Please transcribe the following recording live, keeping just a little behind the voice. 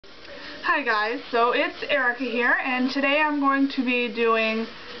Hi guys, so it's Erica here, and today I'm going to be doing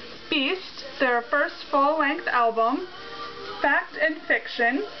Beast, their first full-length album, Fact and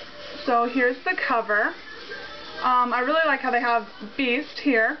Fiction. So here's the cover. I really like how they have Beast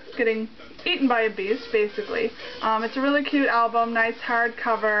here, getting eaten by a beast, basically. It's a really cute album, nice hard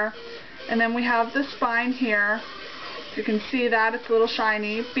cover, and then we have the spine here. You can see that, it's a little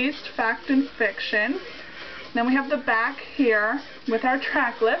shiny. Beast, Fact and Fiction. Then we have the back here with our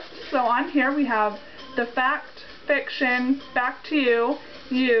track list. So on here we have the Fact, Fiction, Back to You,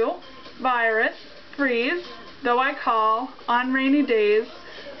 You, Virus, Freeze, Though I Call, On Rainy Days,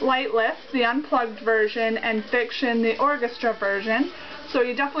 Lightless, the unplugged version, and Fiction, the orchestra version. So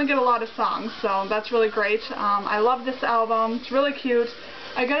you definitely get a lot of songs, so that's really great. I love this album. It's really cute.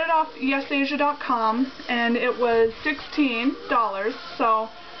 I got it off yesasia.com, and it was $16, so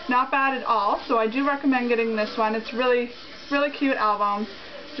not bad at all. So I do recommend getting this one. It's really cute album.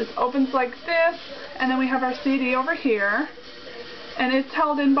 Just opens like this, and then we have our CD over here, and it's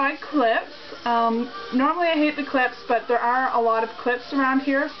held in by clips. Normally I hate the clips, but there are a lot of clips around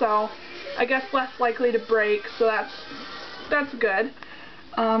here, so I guess less likely to break, so that's good.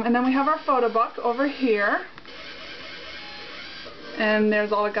 And then we have our photo book over here, and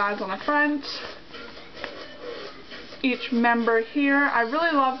there's all the guys on the front. Each member here. I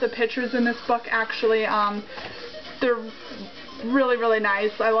really love the pictures in this book, actually. They're really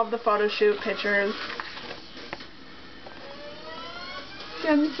nice. I love the photo shoot pictures.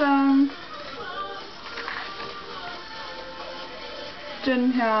 Hyunsung,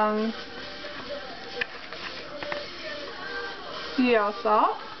 Junhyung,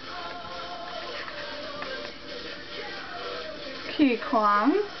 Hyeoseo,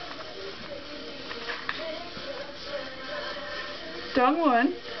 Kikwang,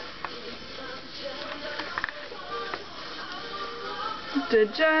 Dongwon,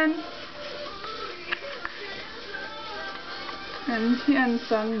 Dejun, and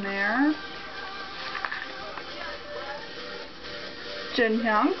Hyunsung there,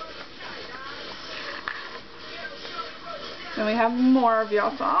 Junhyung. Then we have more of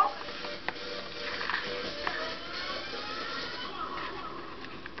Hyeoseo.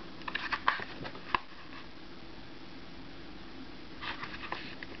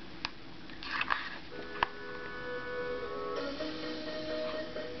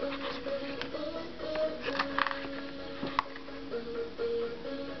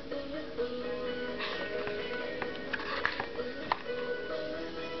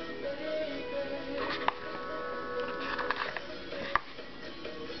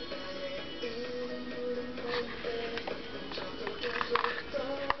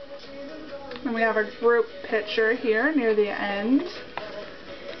 And we have our group picture here near the end.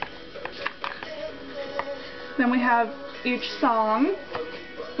 Then we have each song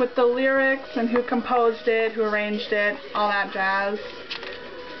with the lyrics and who composed it, who arranged it, all that jazz.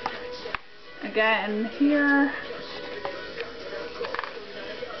 Again here.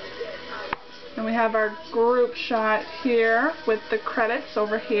 And we have our group shot here with the credits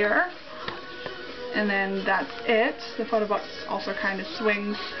over here. And then that's it. The photo book also kind of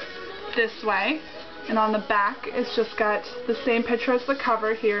swings this way, and on the back it's just got the same picture as the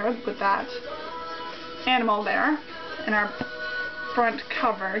cover here with that animal there, and our front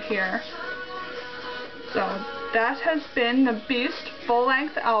cover here. So that has been the Beast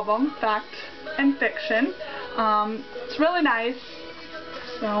full-length album, Fact and Fiction. It's really nice.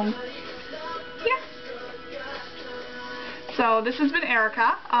 So yeah. So this has been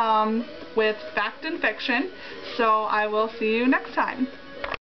Erica with Fact and Fiction. So I will see you next time.